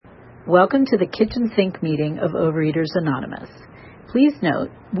Welcome to the kitchen sink meeting of Overeaters Anonymous. Please note,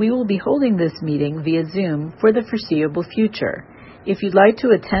 we will be holding this meeting via Zoom for the foreseeable future. If you'd like to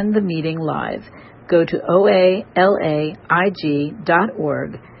attend the meeting live, go to oalaig.org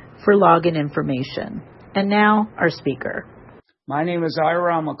for login information. And now, our speaker. My name is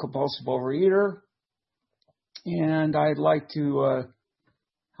Ira. I'm a compulsive overeater. And I'd like to,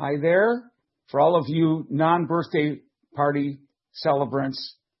 hi there, for all of you non-birthday party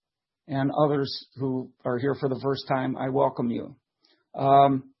celebrants and others who are here for the first time, I welcome you.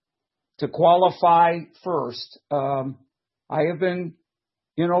 To qualify first, I have been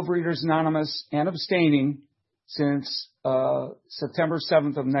in Overeaters Anonymous and abstaining since September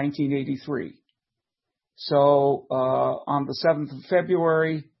 7th of 1983. So on the 7th of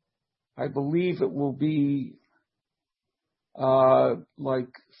February, I believe it will be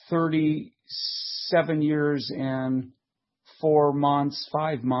like 37 years and 4 months,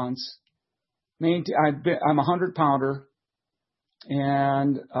 5 months. I'm a 100-pounder,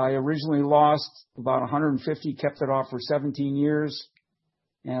 and I originally lost about 150, kept it off for 17 years,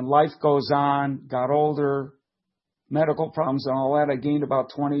 and life goes on, got older, medical problems and all that. I gained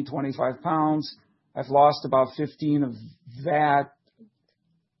about 20, 25 pounds. I've lost about 15 of that,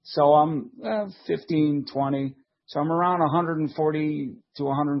 so I'm 15, 20. So I'm around 140 to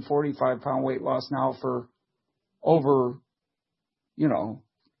 145 pound weight loss now for over,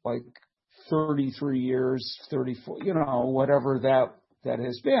 like 33 years, 34, whatever that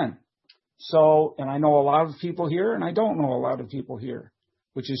has been. So, and I know a lot of people here, and I don't know a lot of people here,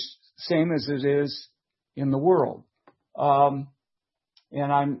 which is same as it is in the world. And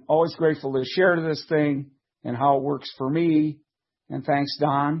I'm always grateful to share this thing and how it works for me. And thanks,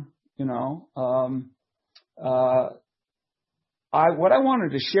 Don. What I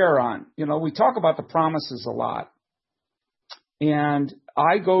wanted to share on, we talk about the promises a lot. And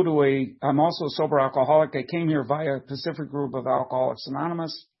I'm also a sober alcoholic. I came here via Pacific Group of Alcoholics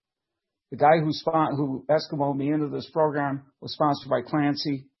Anonymous. The guy who Eskimoed me into this program was sponsored by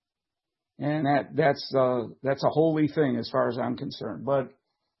Clancy. And that's a holy thing as far as I'm concerned. But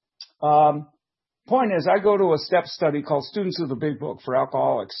point is, I go to a step study called Students of the Big Book for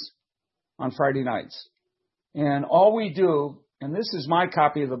Alcoholics on Friday nights. And all we do, and this is my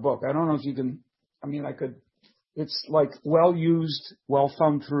copy of the book. I don't know if you can, it's like well used, well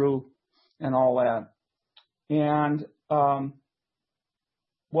thumbed through and all that. And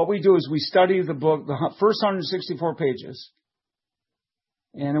what we do is we study the book, the first 164 pages.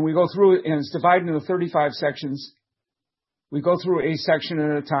 And then we go through it, and it's divided into 35 sections. We go through a section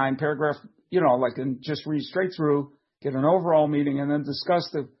at a time, paragraph, and just read straight through, get an overall meeting, and then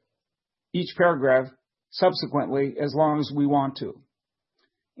discuss each paragraph subsequently as long as we want to.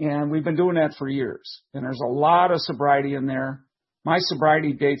 And we've been doing that for years. And there's a lot of sobriety in there. My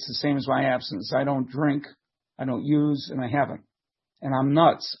sobriety date's the same as my abstinence. I don't drink, I don't use, and I haven't. And I'm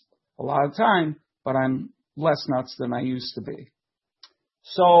nuts a lot of time, but I'm less nuts than I used to be.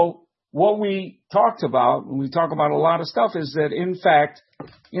 So what we talked about, when we talk about a lot of stuff, is that, in fact,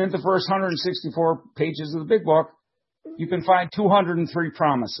 in the first 164 pages of the Big Book, you can find 203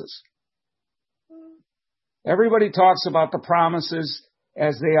 promises. Everybody talks about the promises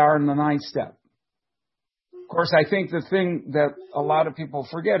as they are in the 9th step. Of course, I think the thing that a lot of people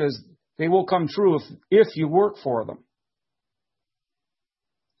forget is they will come true if you work for them.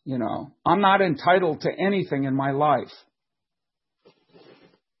 I'm not entitled to anything in my life.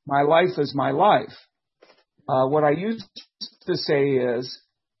 My life is my life. What I used to say is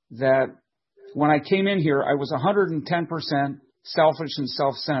that when I came in here, I was 110% selfish and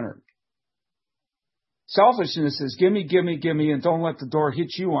self-centered. Selfishness is gimme, gimme, gimme, and don't let the door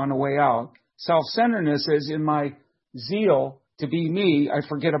hit you on the way out. Self-centeredness is in my zeal to be me, I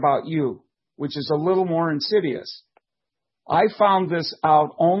forget about you, which is a little more insidious. I found this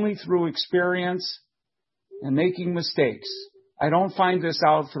out only through experience and making mistakes. I don't find this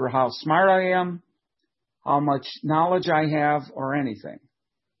out through how smart I am, how much knowledge I have, or anything.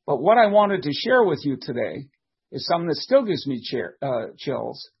 But what I wanted to share with you today is something that still gives me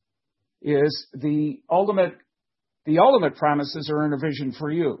chills, is the ultimate promises are in a vision for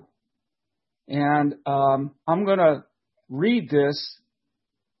you. And I'm going to read this.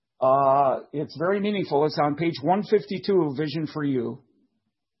 It's very meaningful. It's on page 152 of Vision for You.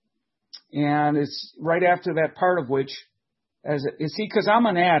 And it's right after that part of which, because I'm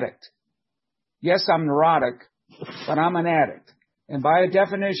an addict. Yes, I'm neurotic, but I'm an addict. And by a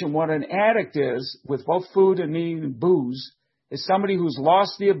definition, what an addict is, with both food and eating and booze, is somebody who's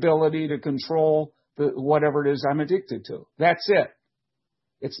lost the ability to control whatever it is I'm addicted to. That's it.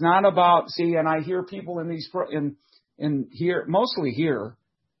 It's not about, and I hear people in here, mostly here,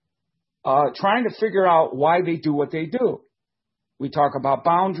 trying to figure out why they do what they do. We talk about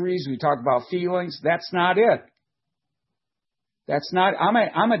boundaries. We talk about feelings. That's not it. That's not.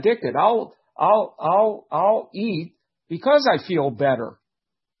 I'm addicted. I'll eat because I feel better.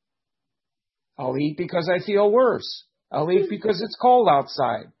 I'll eat because I feel worse. I'll eat because it's cold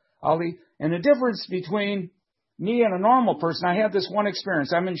outside. I'll eat. And the difference between me and a normal person, I have this one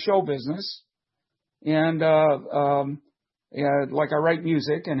experience. I'm in show business, and like I write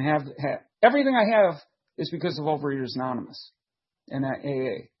music and have everything I have is because of Overeaters Anonymous and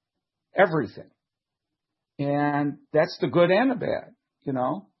AA. Everything. And that's the good and the bad,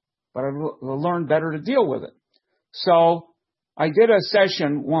 but I've learned better to deal with it. So I did a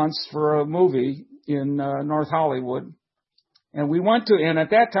session once for a movie in North Hollywood, and we went to, and at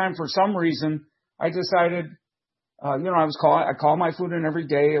that time, for some reason, I decided, I call my food in every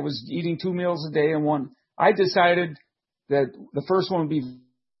day. I was eating 2 meals a day, and I decided that the first one would be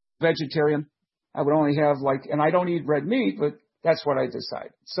vegetarian. I would only have and I don't eat red meat, but that's what I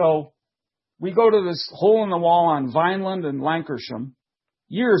decided. So we go to this hole in the wall on Vineland and Lancashire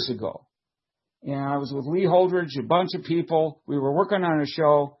years ago. And I was with Lee Holdridge, a bunch of people. We were working on a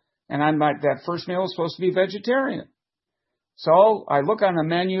show, and that first meal was supposed to be vegetarian. So I look on the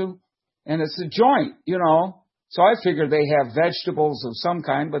menu, and it's a joint, So I figured they have vegetables of some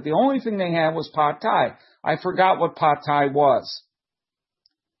kind, but the only thing they had was pad thai. I forgot what pad thai was.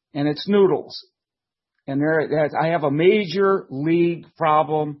 And it's noodles. And I have a major league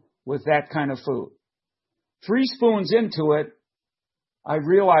problem with that kind of food. 3 spoons into it, I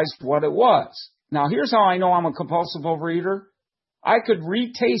realized what it was. Now, here's how I know I'm a compulsive overeater. I could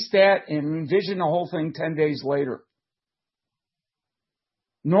retaste that and envision the whole thing 10 days later.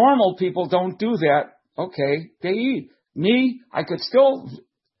 Normal people don't do that. Okay, they eat. Me, I could still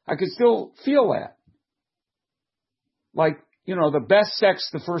feel that. Like, the best sex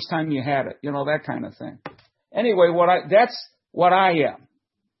the first time you had it, that kind of thing. Anyway, that's what I am.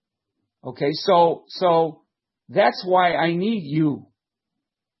 Okay, so that's why I need you.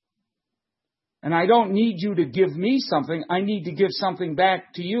 And I don't need you to give me something. I need to give something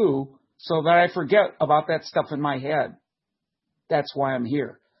back to you so that I forget about that stuff in my head. That's why I'm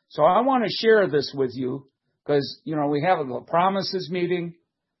here. So I want to share this with you because, we have a promises meeting,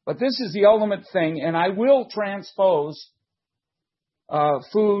 but this is the ultimate thing, and I will transpose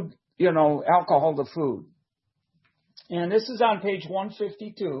food, alcohol to food. And this is on page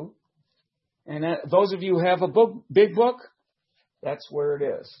 152. And those of you who have a big book, that's where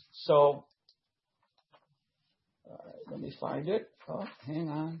it is. So, let me find it. Oh, hang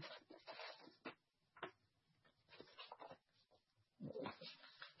on.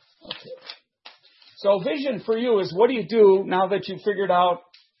 Okay. So vision for you is, what do you do now that you've figured out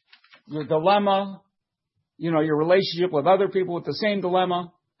your dilemma, your relationship with other people with the same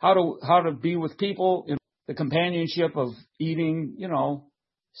dilemma, how to be with people, the companionship of eating,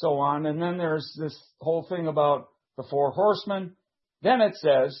 so on. And then there's this whole thing about the 4 horsemen. Then it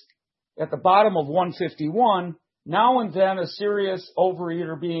says at the bottom of 151, now and then a serious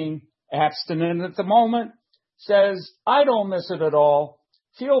overeater being abstinent at the moment says, I don't miss it at all,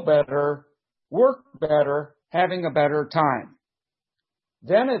 feel better, work better, having a better time.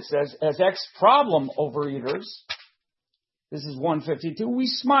 Then it says, as ex-problem overeaters, this is 152, we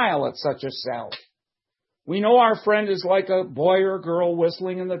smile at such a salad. We know our friend is like a boy or girl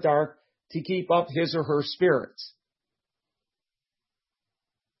whistling in the dark to keep up his or her spirits.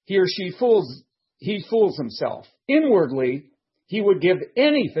 He or she fools himself. Inwardly, he would give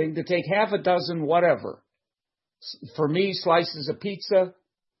anything to take half a dozen whatever. For me, slices of pizza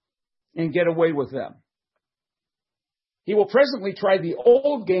and get away with them. He will presently try the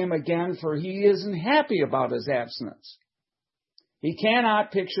old game again, for he isn't happy about his abstinence. He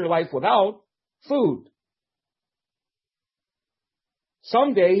cannot picture life without food.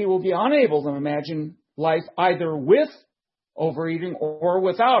 Someday he will be unable to imagine life either with overeating or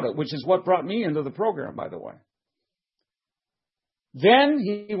without it, which is what brought me into the program, by the way. Then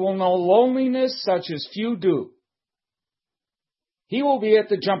he will know loneliness such as few do. He will be at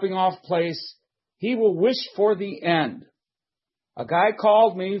the jumping off place. He will wish for the end. A guy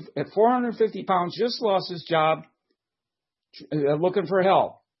called me at 450 pounds, just lost his job, looking for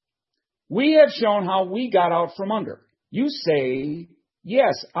help. We have shown how we got out from under. You say,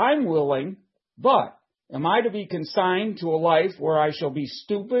 yes, I'm willing, but am I to be consigned to a life where I shall be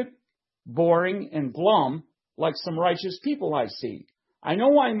stupid, boring, and glum like some righteous people I see? I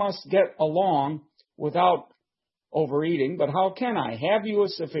know I must get along without overeating, but how can I? Have you a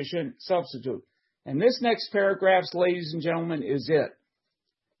sufficient substitute? And this next paragraph, ladies and gentlemen, is it.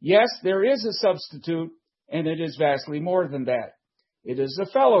 Yes, there is a substitute, and it is vastly more than that. It is the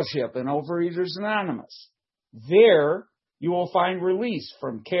fellowship in Overeaters Anonymous. There you will find release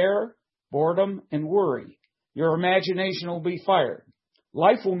from care, boredom, and worry. Your imagination will be fired.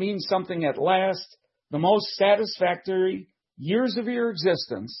 Life will mean something at last. The most satisfactory years of your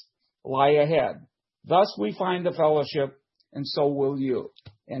existence lie ahead. Thus we find the fellowship, and so will you.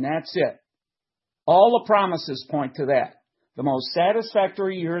 And that's it. All the promises point to that. The most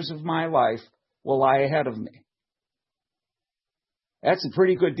satisfactory years of my life will lie ahead of me. That's a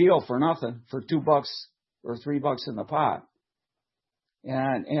pretty good deal for nothing, for $2 or $3 in the pot.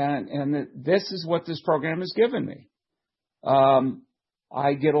 And this is what this program has given me.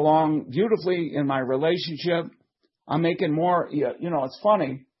 I get along beautifully in my relationship. I'm making more, it's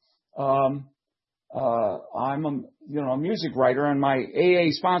funny. I'm a music writer, and my AA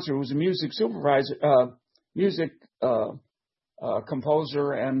sponsor was a music supervisor,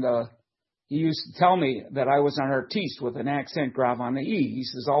 composer, and he used to tell me that I was an artiste with an accent grave on the E. He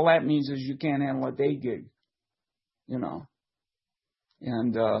says, all that means is you can't handle a day gig,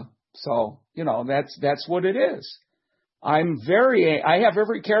 And so, that's what it is. I have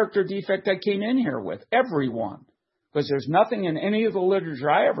every character defect I came in here with, everyone, because there's nothing in any of the literature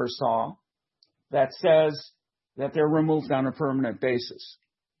I ever saw that says that they're removed on a permanent basis.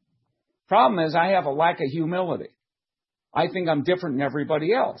 Problem is, I have a lack of humility. I think I'm different than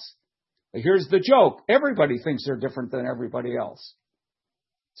everybody else. But here's the joke. Everybody thinks they're different than everybody else.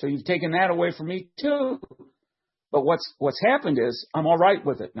 So you've taken that away from me too. But what's happened is I'm all right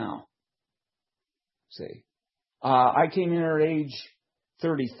with it now. See, I came here at age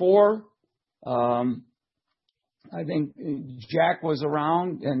 34. I think Jack was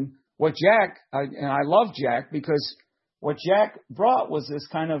around, and I love Jack because what Jack brought was this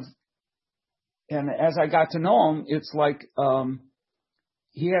kind of, and as I got to know him, it's like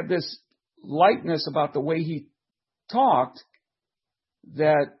he had this lightness about the way he talked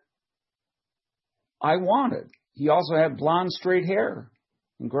that I wanted. He also had blonde, straight hair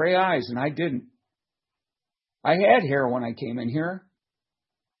and gray eyes, and I didn't. I had hair when I came in here.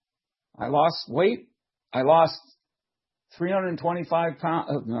 I lost weight. I lost 325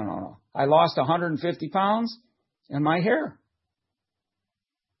 pounds. No. I lost 150 pounds and my hair.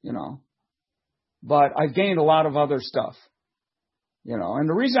 But I've gained a lot of other stuff. And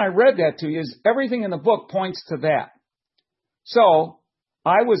the reason I read that to you is everything in the book points to that. So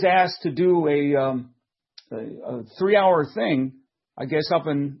I was asked to do a 3-hour thing, I guess, up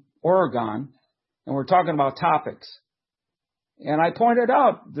in Oregon, and we're talking about topics. And I pointed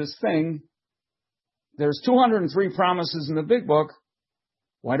out this thing. There's 203 promises in the big book.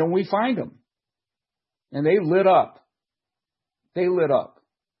 Why don't we find them? And they lit up.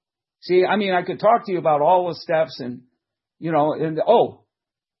 See, I could talk to you about all the steps and,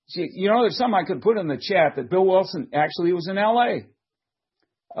 there's something I could put in the chat that Bill Wilson actually was in L.A.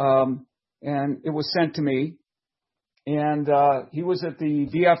 And it was sent to me. And he was at the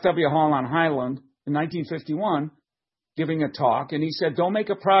VFW Hall on Highland in 1951 giving a talk. And he said, don't make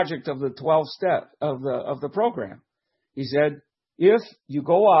a project of the 12 step of the program. He said, if you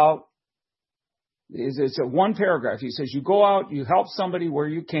go out, it's a one paragraph. He says, you go out, you help somebody where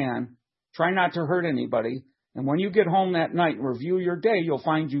you can, try not to hurt anybody. And when you get home that night and review your day, you'll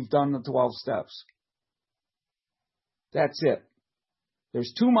find you've done the 12 steps. That's it.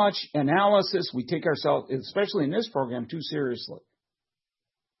 There's too much analysis. We take ourselves, especially in this program, too seriously.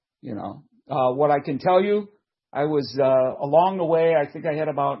 What I can tell you, I was, along the way, I think I had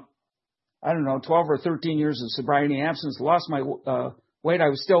about, 12 or 13 years of sobriety and abstinence, lost my weight.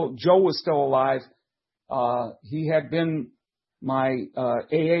 Joe was still alive. He had been my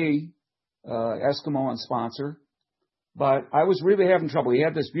AA Eskimo and sponsor, but I was really having trouble. He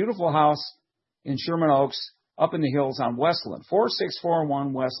had this beautiful house in Sherman Oaks up in the hills on Westland,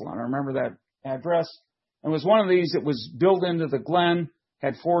 4641 Westland. I remember that address. It was one of these that was built into the glen,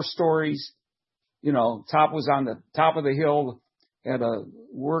 had 4 stories. Top was on the top of the hill, had a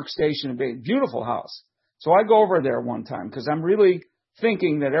workstation, a beautiful house. So I go over there one time because I'm really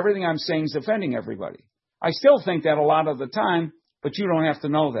thinking that everything I'm saying is offending everybody. I still think that a lot of the time, but you don't have to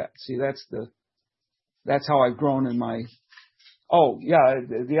know that. See, that's how I've grown in my,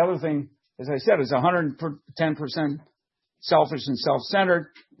 the other thing, as I said, is 110% selfish and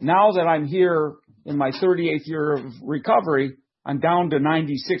self-centered. Now that I'm here in my 38th year of recovery, I'm down to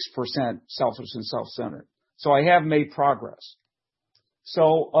 96% selfish and self-centered. So I have made progress.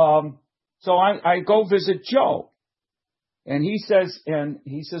 So I go visit Joe, and he says,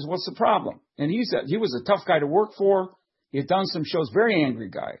 what's the problem? And he said, he was a tough guy to work for. He had done some shows, very angry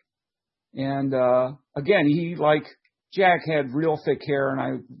guy. And, again, he, like Jack, had real thick hair,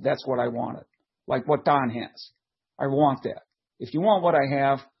 and that's what I wanted. Like what Don has. I want that. if you want what I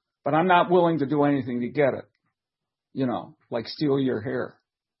have, but I'm not willing to do anything to get it, like steal your hair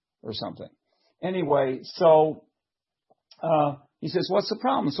or something. Anyway, so he says, what's the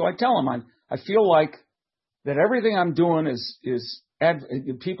problem? So I tell him I feel like that everything I'm doing is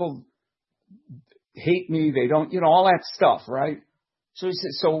people hate me. They don't, all that stuff, right? So he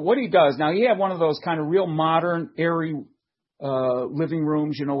says, so what he does now, he had one of those kind of real modern, airy living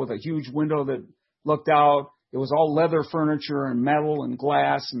rooms, with a huge window that looked out. It was all leather furniture and metal and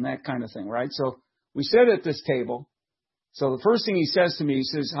glass and that kind of thing, right? So we sit at this table. So the first thing he says to me, he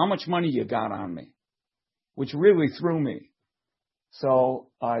says, how much money you got on me? Which really threw me. So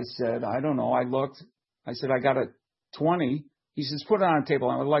I said, I don't know. I looked. I said, I got a 20. He says, put it on the table.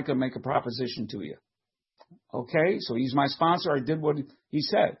 I would like to make a proposition to you. Okay, so he's my sponsor. I did what he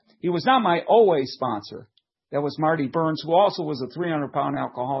said. He was not my OA sponsor. That was Marty Burns, who also was a 300-pound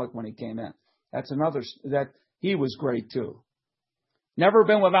alcoholic when he came in. That's another, he was great too. Never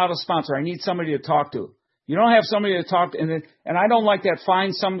been without a sponsor. I need somebody to talk to. You don't have somebody to talk to, and I don't like that.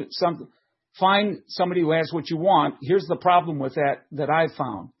 Find somebody who has what you want. Here's the problem with that I've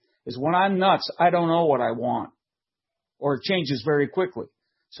found, is when I'm nuts, I don't know what I want, or it changes very quickly.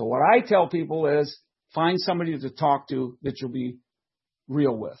 So what I tell people is, find somebody to talk to that you'll be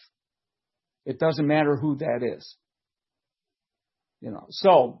real with. It doesn't matter who that is.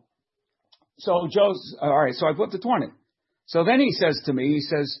 So Joe's, all right, so I put the 20. So then he says to me,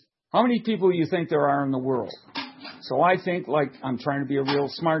 how many people do you think there are in the world? So I think, like, I'm trying to be a real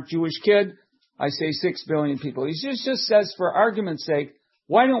smart Jewish kid. I say 6 billion people. He just says, for argument's sake,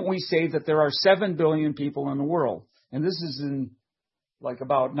 why don't we say that there are 7 billion people in the world? And this is in, like,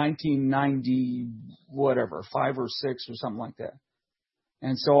 about 1990, whatever, 5 or 6 or something like that.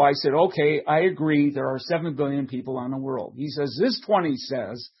 And so I said, okay, I agree there are 7 billion people in the world. He says, this 20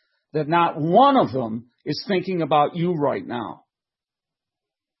 says that not one of them is thinking about you right now.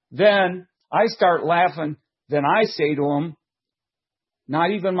 Then I start laughing. Then I say to him,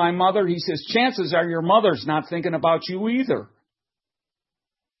 not even my mother. He says, chances are your mother's not thinking about you either.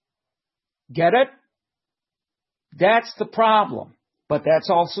 Get it? That's the problem. But that's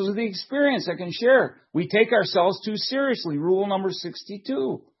also the experience I can share. We take ourselves too seriously. Rule number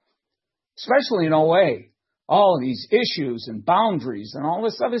 62. Especially in OA. All of these issues and boundaries and all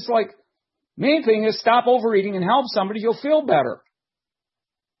this stuff. It's like, main thing is stop overeating and help somebody. You'll feel better.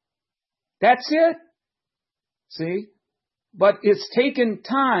 That's it. See? But it's taken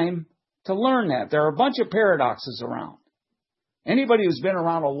time to learn that. There are a bunch of paradoxes around. Anybody who's been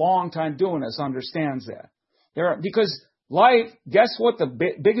around a long time doing this understands that. Because life, guess what the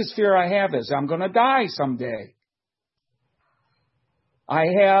biggest fear I have is? I'm going to die someday. I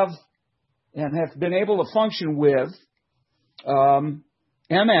have and have been able to function with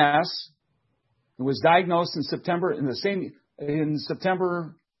MS. It was diagnosed in September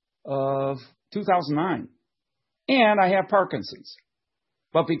of 2009. And I have Parkinson's.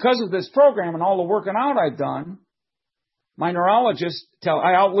 But because of this program and all the working out I've done, my neurologist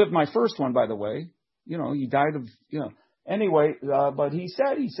I outlived my first one, by the way. He died of, anyway, but he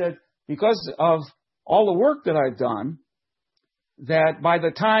said, because of all the work that I've done, that by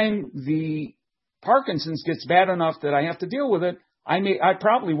the time the Parkinson's gets bad enough that I have to deal with it, I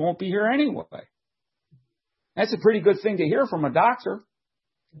probably won't be here anyway. That's a pretty good thing to hear from a doctor.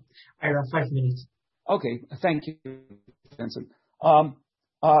 I have 5 minutes. Okay, thank you, Vincent.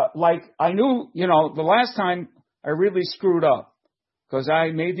 Like I knew, the last time I really screwed up because I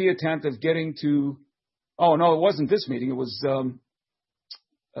made the attempt of getting to, oh no, it wasn't this meeting. It was,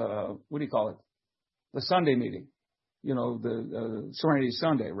 what do you call it? The Sunday meeting, the Serenity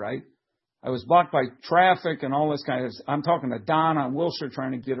Sunday, right? I was blocked by traffic and all this kind of, I'm talking to Don on Wilshire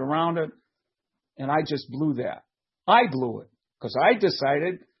trying to get around it. And I just blew that. I blew it because I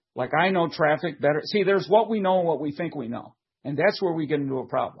decided, like, I know traffic better. See, there's what we know and what we think we know. And that's where we get into a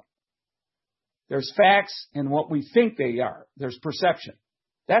problem. There's facts and what we think they are. There's perception.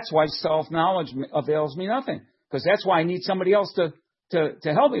 That's why self-knowledge avails me nothing. Because that's why I need somebody else to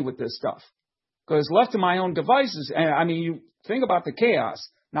help me with this stuff. Because left to my own devices, you think about the chaos.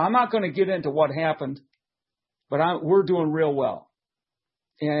 Now, I'm not going to get into what happened, but we're doing real well.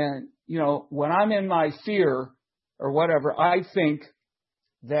 And, when I'm in my fear or whatever, I think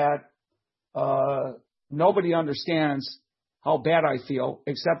that nobody understands how bad I feel,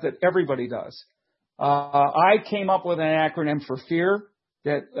 except that everybody does. I came up with an acronym for fear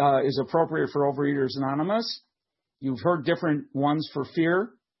that is appropriate for Overeaters Anonymous. You've heard different ones for fear.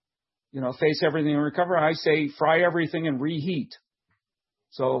 Face everything and recover. I say fry everything and reheat.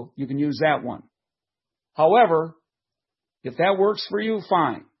 So you can use that one. However, if that works for you,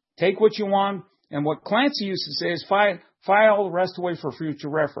 fine. Take what you want. And what Clancy used to say is file the rest away for future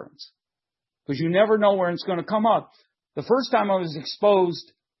reference because you never know where it's going to come up. The first time I was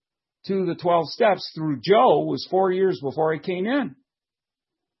exposed to the 12 steps through Joe was 4 years before I came in.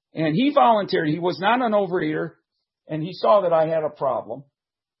 And he volunteered. He was not an overeater, and he saw that I had a problem.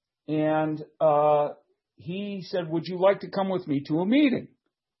 And he said, would you like to come with me to a meeting?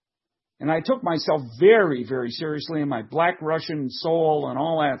 And I took myself very, very seriously in my Black Russian soul and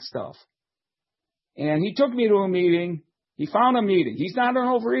all that stuff. And he took me to a meeting. He found a meeting. He's not an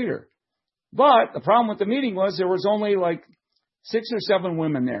overeater. But the problem with the meeting was there was only like 6 or 7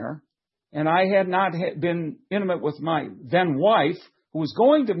 women there. And I had not been intimate with my then wife, who was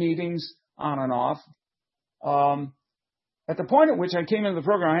going to meetings on and off. At the point at which I came into the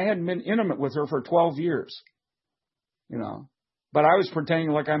program, I hadn't been intimate with her for 12 years, you know. But I was pretending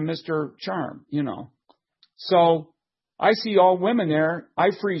like I'm Mr. Charm, you know. So I see all women there.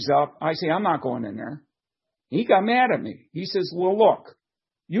 I freeze up. I say, I'm not going in there. He got mad at me. He says, well, look,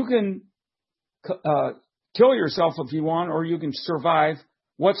 you can kill yourself if you want, or you can survive.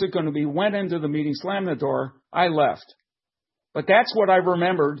 What's it going to be? Went into the meeting, slammed the door. I left. But that's what I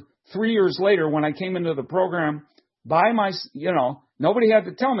remembered 3 years later when I came into the program by my, you know, nobody had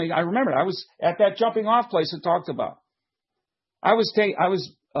to tell me. I remember I was at that jumping off place I talked about. I was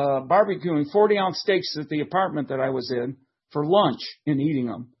barbecuing 40-ounce steaks at the apartment that I was in for lunch and eating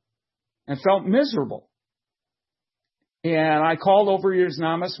them and felt miserable. And I called Overeaters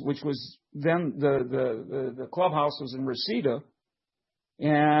Anonymous, which was then the clubhouse was in Reseda.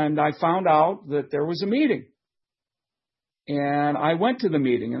 And I found out that there was a meeting. And I went to the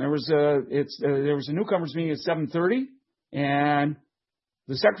meeting, and there was a newcomers meeting at 7:30, and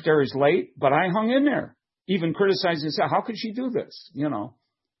the secretary's late, but I hung in there, even criticizing and said, how could she do this, you know?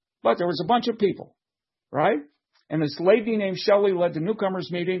 But there was a bunch of people, right? And this lady named Shelley led the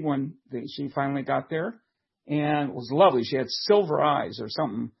newcomers meeting when she finally got there, and it was lovely. She had silver eyes or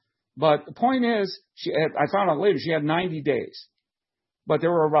something. But the point is, I found out later she had 90 days. But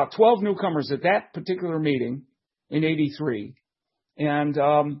there were about 12 newcomers at that particular meeting in 83. And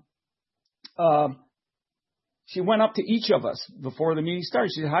she went up to each of us before the meeting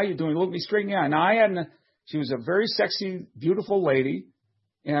started. She said, how you doing? Look me straight in the eye. Now, she was a very sexy, beautiful lady,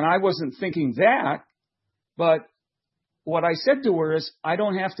 and I wasn't thinking that. But what I said to her is, I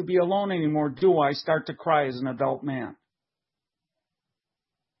don't have to be alone anymore, do I? Start to cry as an adult man.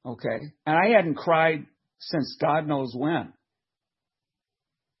 Okay? And I hadn't cried since God knows when.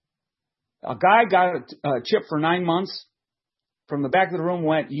 A guy got a chip for 9 months from the back of the room,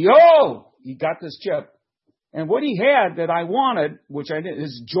 went, yo! He got this chip. And what he had that I wanted, which I did,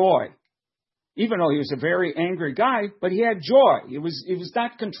 is joy. Even though he was a very angry guy, but he had joy. It was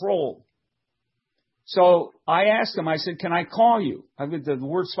not controlled. So I asked him, I said, can I call you? I did the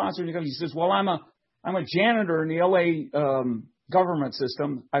word sponsor. He says, well, I'm a janitor in the LA government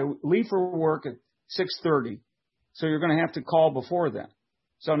system. I leave for work at 6:30. So you're going to have to call before then.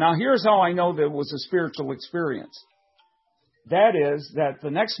 So now here's how I know that it was a spiritual experience. That is that the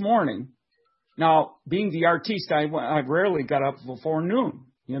next morning, now being the artiste, I rarely got up before noon,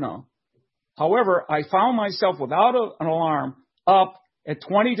 you know. However, I found myself without an alarm up at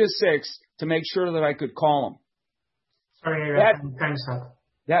 20 to 6 to make sure that I could call him. Sorry, time's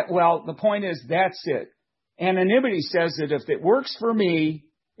up. Well, the point is that's it. Anonymity says that if it works for me,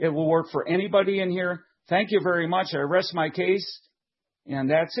 it will work for anybody in here. Thank you very much. I rest my case.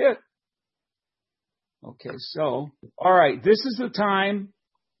 And that's it. Okay, so, all right, this is the time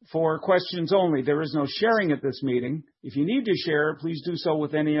for questions only. There is no sharing at this meeting. If you need to share, please do so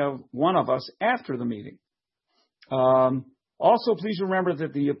with one of us after the meeting. Also, please remember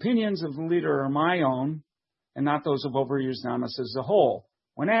that the opinions of the leader are my own and not those of Overeaters Anonymous as a whole.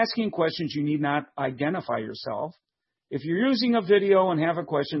 When asking questions, you need not identify yourself. If you're using a video and have a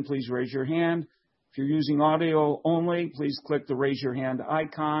question, please raise your hand. If you're using audio only, please click the raise your hand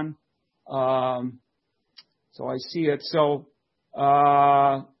icon. So I see it. So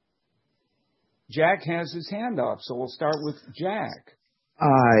Jack has his hand up. So we'll start with Jack.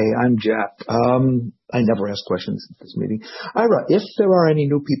 Hi, I'm Jack. I never ask questions at this meeting. Ira, if there are any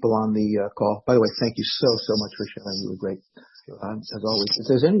new people on the call, by the way, thank you so much for sharing. You were great, as always. If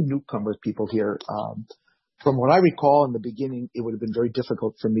there's any newcomers, people here, from what I recall in the beginning, it would have been very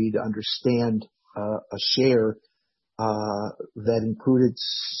difficult for me to understand a share that included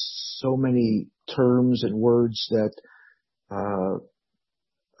so many terms and words that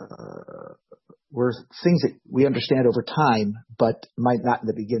were things that we understand over time, but might not in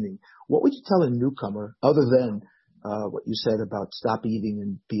the beginning. What would you tell a newcomer, other than what you said about stop eating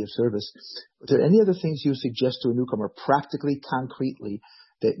and be of service? Are there any other things you suggest to a newcomer, practically, concretely,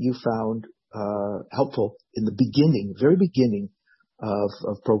 that you found helpful in the beginning, very beginning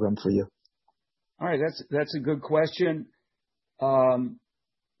of program for you? All right, that's a good question.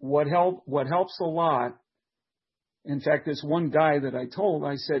 What helps a lot. In fact, this one guy that I told,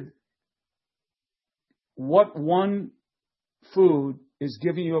 I said, what one food is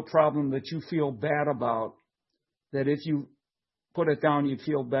giving you a problem that you feel bad about, that if you put it down, you'd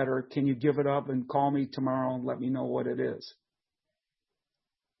feel better? Can you give it up and call me tomorrow and let me know what it is?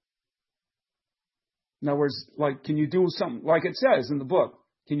 In other words, like, can you do something, like it says in the book,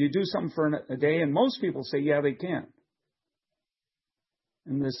 can you do something for a day? And most people say, yeah, they can.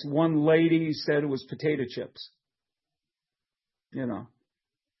 And this one lady said it was potato chips.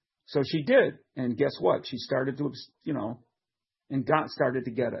 So she did. And guess what? She started to, and started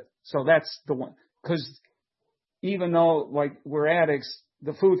to get it. So that's the one. Because even though, like, we're addicts,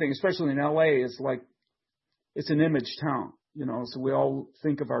 the food thing, especially in LA, is like, it's an image town, so we all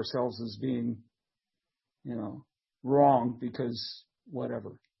think of ourselves as being, wrong because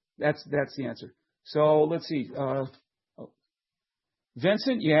whatever. That's the answer. So let's see.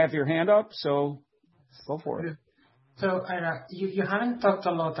 Vincent, you have your hand up, so go for it. So, Ira, you haven't talked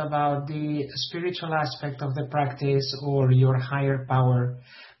a lot about the spiritual aspect of the practice or your higher power.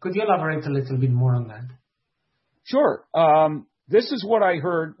 Could you elaborate a little bit more on that? Sure. This is what I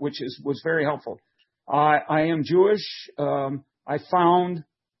heard, which was very helpful. I am Jewish.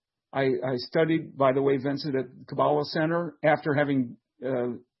 I studied, by the way, Vincent, at Kabbalah Center after having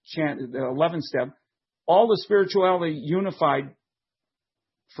chanted the 11th step. All the spirituality unified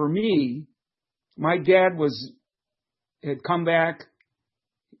for me. My dad had come back.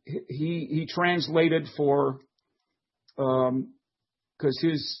 He translated for, because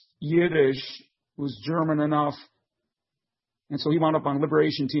his Yiddish was German enough. And so he wound up on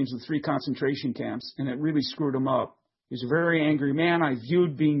liberation teams with 3 concentration camps, and it really screwed him up. He was a very angry man. I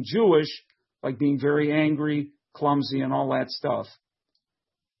viewed being Jewish like being very angry, clumsy, and all that stuff.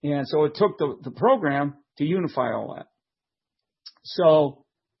 And so it took the program to unify all that. So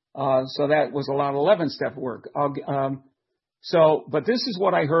that was a lot of 11-step work. But this is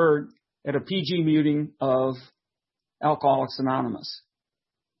what I heard at a PG meeting of Alcoholics Anonymous.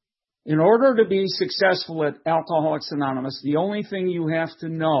 In order to be successful at Alcoholics Anonymous, the only thing you have to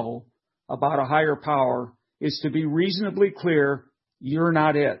know about a higher power is to be reasonably clear, you're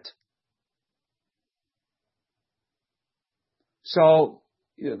not it. So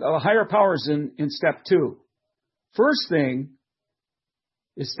a higher power is in step 2. First thing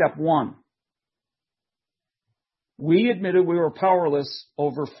is step 1. We admitted we were powerless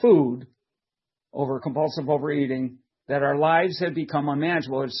over food, over compulsive overeating, that our lives had become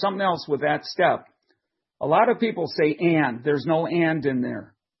unmanageable. There's something else with that step. A lot of people say and. There's no and in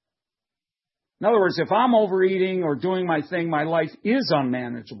there. In other words, if I'm overeating or doing my thing, my life is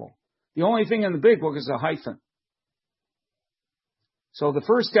unmanageable. The only thing in the big book is a hyphen. So the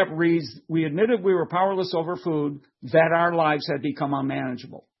first step reads, we admitted we were powerless over food, that our lives had become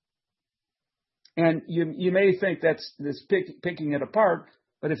unmanageable. And you may think that's picking it apart,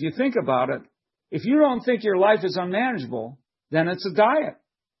 but if you think about it, if you don't think your life is unmanageable, then it's a diet.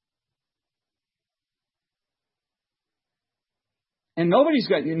 And nobody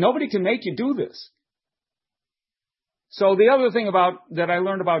can make you do this. So the other thing that I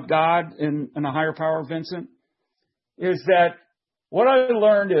learned about God and a higher power, Vincent, is that what I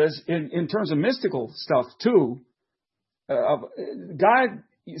learned is, in terms of mystical stuff too, God,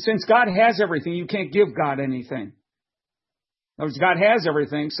 since God has everything, you can't give God anything. In other words, God has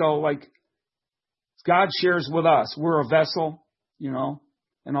everything, so like, God shares with us. We're a vessel,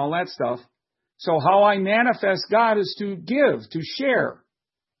 and all that stuff. So how I manifest God is to give, to share.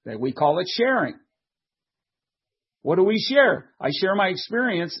 We call it sharing. What do we share? I share my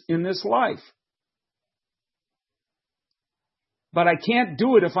experience in this life. But I can't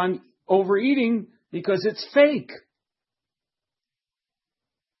do it if I'm overeating because it's fake.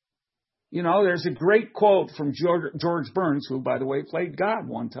 There's a great quote from George Burns, who, by the way, played God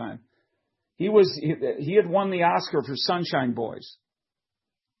one time. He had won the Oscar for Sunshine Boys,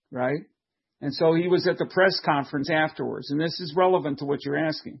 right? And so he was at the press conference afterwards, and this is relevant to what you're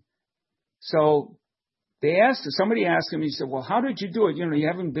asking. So somebody asked him, he said, well, how did you do it? You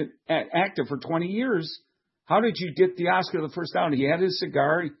haven't been active for 20 years. How did you get the Oscar the first time? He had his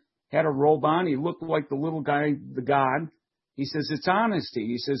cigar, he had a robe on, he looked like the little guy, the God. He says, it's honesty.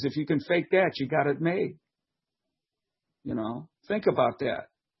 He says, if you can fake that, you got it made. Think about that.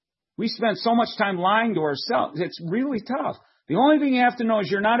 We spend so much time lying to ourselves. It's really tough. The only thing you have to know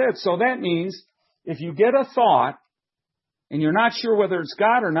is you're not it. So that means if you get a thought and you're not sure whether it's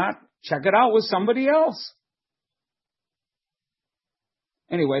God or not, check it out with somebody else.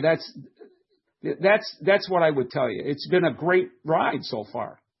 Anyway, That's what I would tell you. It's been a great ride so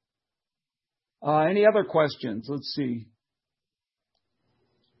far. Any other questions? Let's see.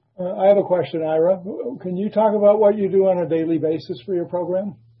 I have a question, Ira. Can you talk about what you do on a daily basis for your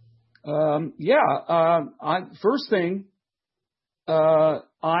program? First thing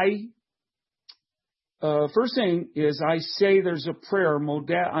is I say there's a prayer.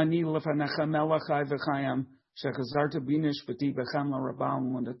 Modeh ani lefanecha melech chai v'chayim shechazarta b'nishpati b'chem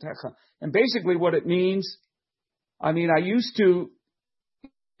l'rabam l'natecha. And basically what it means, I mean, I used to,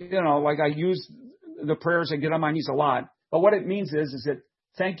 I use the prayers, I get on my knees a lot. But what it means is that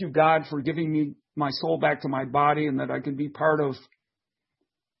thank you, God, for giving me my soul back to my body and that I can be part of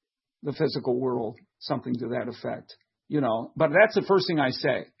the physical world, something to that effect, But that's the first thing I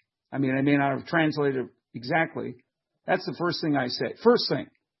say. I mean, I may not have translated exactly. That's the first thing I say. First thing.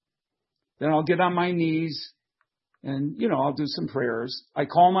 Then I'll get on my knees and, I'll do some prayers. I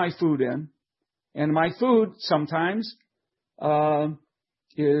call my food in. And my food sometimes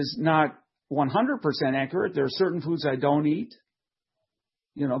is not 100% accurate. There are certain foods I don't eat,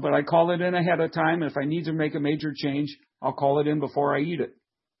 but I call it in ahead of time. If I need to make a major change, I'll call it in before I eat it.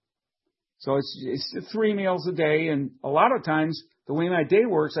 So it's 3 meals a day. And a lot of times the way my day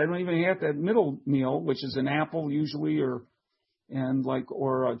works, I don't even have that middle meal, which is an apple usually or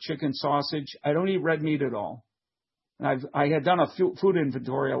a chicken sausage. I don't eat red meat at all. And I had done a food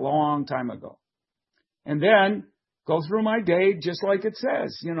inventory a long time ago. And then go through my day just like it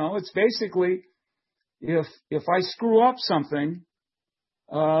says. It's basically if I screw up something,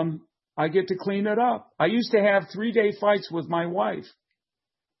 I get to clean it up. I used to have 3-day fights with my wife,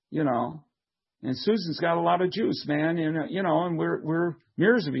 and Susan's got a lot of juice, man, and we're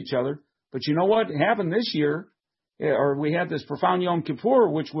mirrors of each other. But you know what happened this year? Or we had this profound Yom Kippur,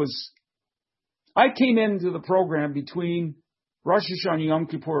 which was, I came into the program between Rosh Hashanah and Yom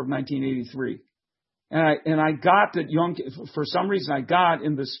Kippur of 1983. And I got that for some reason I got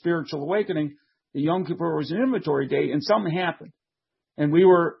in the spiritual awakening, the Yom Kippur was an inventory day and something happened. And we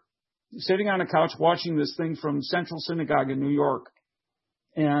were sitting on a couch watching this thing from Central Synagogue in New York.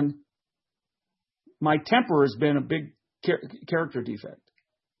 And my temper has been a big character defect.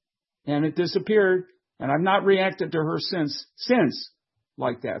 And it disappeared. And I've not reacted to her since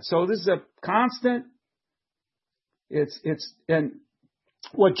like that. So this is a constant. And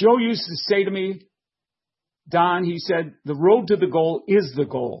what Joe used to say to me, Don, he said, the road to the goal is the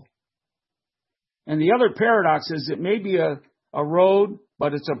goal. And the other paradox is it may be a road,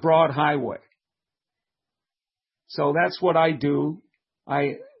 but it's a broad highway. So that's what I do.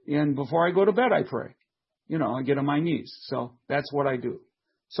 And before I go to bed, I pray. I get on my knees. So that's what I do.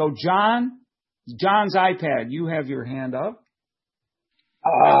 So John's iPad, you have your hand up.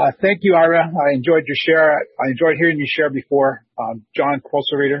 Thank you, Ira. I enjoyed your share. I enjoyed hearing you share before. John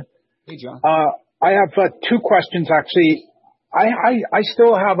Quilser. Hey, John. I have 2 questions, actually. I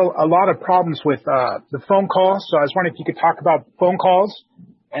still have a lot of problems with the phone calls, so I was wondering if you could talk about phone calls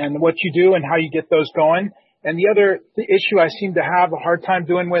and what you do and how you get those going. And the other issue I seem to have a hard time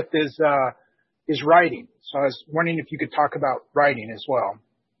doing with is writing. So I was wondering if you could talk about writing as well,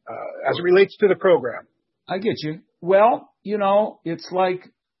 as it relates to the program. I get you. Well, it's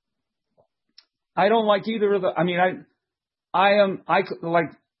like I don't like either of the. I mean,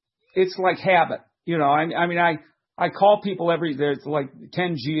 it's like habit. I call people there's like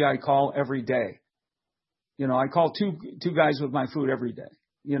 10G I call every day. I call two guys with my food every day.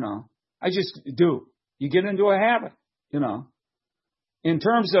 I just do. You get into a habit, In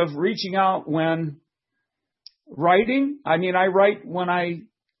terms of reaching out when writing, I write when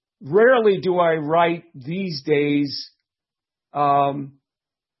rarely do I write these days on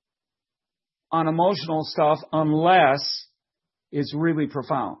emotional stuff unless it's really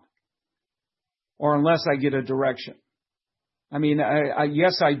profound. Or unless I get a direction.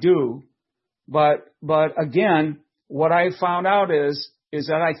 Yes, I do. But again, what I found out is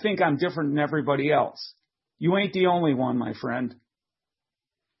that I think I'm different than everybody else. You ain't the only one, my friend.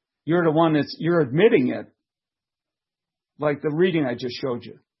 You're the one you're admitting it. Like the reading I just showed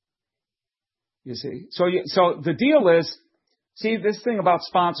you. You see? So the deal is, this thing about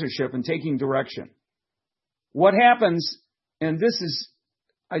sponsorship and taking direction. What happens, and this is,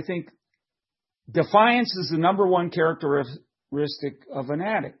 I think, defiance is the number one characteristic of an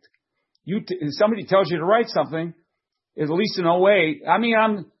addict. Somebody tells you to write something, at least in OA.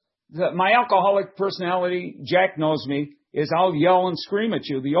 My alcoholic personality, Jack knows me, is I'll yell and scream at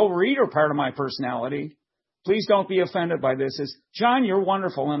you. The overeater part of my personality, please don't be offended by this, is, John, you're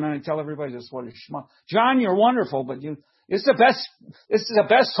wonderful. And then I tell everybody this, what a schmuck. John, you're wonderful, but it's the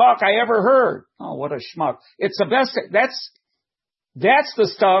best talk I ever heard. Oh, what a schmuck. It's the best. That's the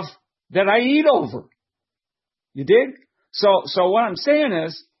stuff that I eat over. You dig? So what I'm saying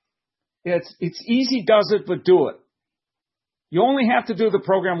is, it's easy does it, but do it. You only have to do the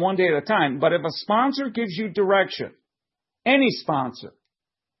program one day at a time. But if a sponsor gives you direction, any sponsor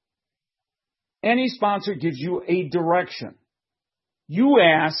gives you a direction, you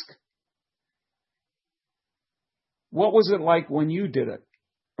ask, what was it like when you did it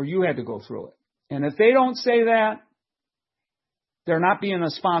or you had to go through it? And if they don't say that, they're not being a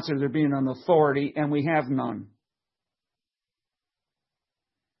sponsor, they're being an authority, and we have none.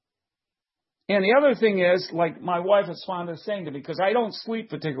 And the other thing is, like my wife is fond of saying to me, because I don't sleep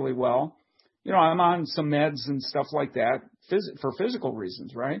particularly well, you know, I'm on some meds and stuff like that for physical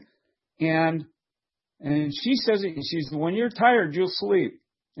reasons, right? And she says, when you're tired, you'll sleep.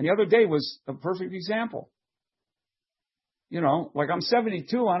 And the other day was a perfect example. You know, like I'm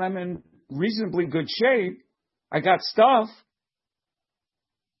 72 and I'm in reasonably good shape. I got stuff.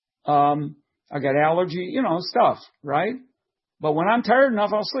 I got allergy, you know, stuff, right? But when I'm tired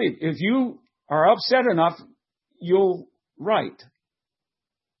enough, I'll sleep. If you are upset enough, you'll write.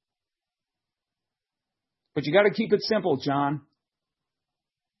 But you got to keep it simple, John.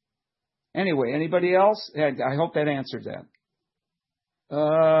 Anyway, anybody else? I hope that answered that.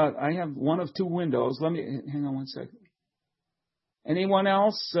 I have one of two windows. Let me hang on one second. Anyone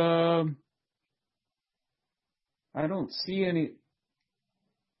else? I don't see any.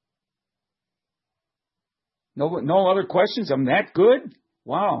 No other questions? I'm that good?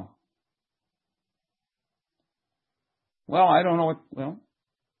 Wow. Well, I don't know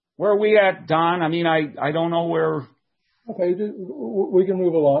where are we at, Don? I mean, I don't know where. Okay, we can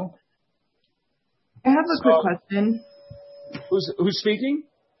move along. I have a quick question. Who's speaking?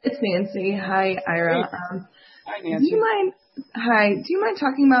 It's Nancy. Hi, Ira. Hey. Hi, Nancy. Do you mind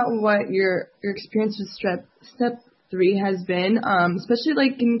talking about what your experience with step 3 has been? Especially,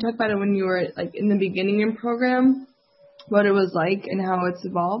 like, can you talk about it when you were, like, in the beginning in program, what it was like and how it's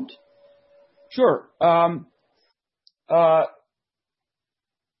evolved? Sure.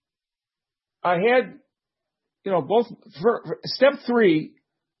 I had, you know, both for step 3.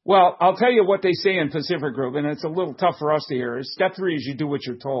 Well, I'll tell you what they say in Pacific Group, and it's a little tough for us to hear. Step 3 is you do what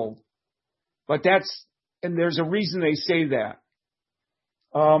you're told. But and there's a reason they say that.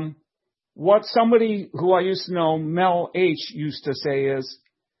 What somebody who I used to know, Mel H., used to say is,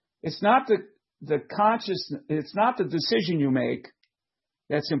 it's not the consciousness, it's not the decision you make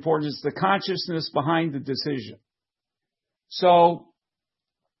that's important, it's the consciousness behind the decision. So,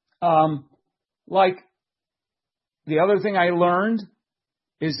 like, the other thing I learned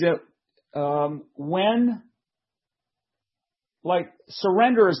is that when, like,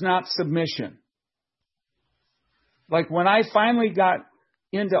 surrender is not submission. Like, when I finally got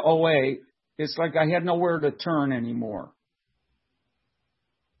into OA, it's like I had nowhere to turn anymore.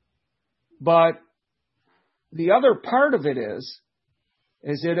 But the other part of it is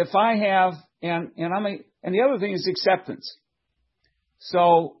that if I have, and the other thing is acceptance.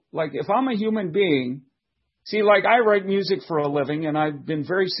 So, like, if I'm a human being, see, like, I write music for a living, and I've been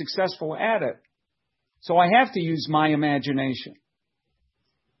very successful at it. So I have to use my imagination.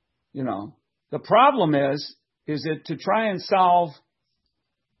 You know, the problem is that to try and solve,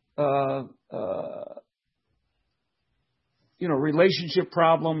 you know, relationship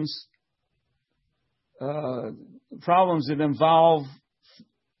problems, problems that involve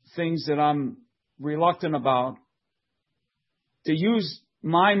things that I'm reluctant about, to use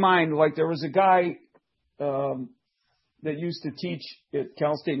my mind. Like, there was a guy that used to teach at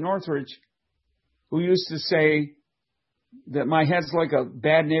Cal State Northridge who used to say that my head's like a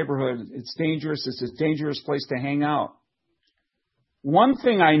bad neighborhood. It's dangerous. It's a dangerous place to hang out. One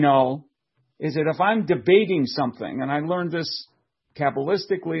thing I know is that if I'm debating something, and I learned this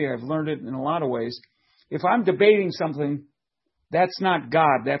Kabbalistically, I've learned it in a lot of ways. If I'm debating something, that's not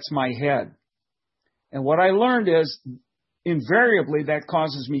God, that's my head. And what I learned is, invariably, that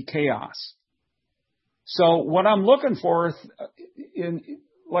causes me chaos. So what I'm looking for,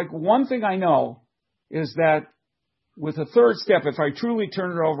 like, one thing I know is that with the third step, if I truly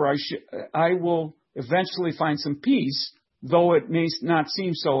turn it over, I will eventually find some peace, though it may not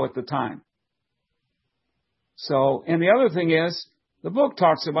seem so at the time. So, and the other thing is, the book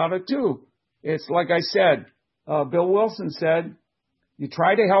talks about it too. It's like I said, Bill Wilson said, you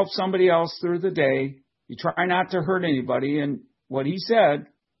try to help somebody else through the day. You try not to hurt anybody. And what he said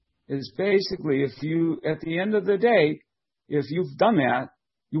is basically, if you, at the end of the day, if you've done that,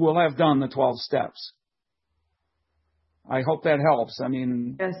 you will have done the 12 steps. I hope that helps. I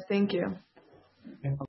mean. Yes, thank you.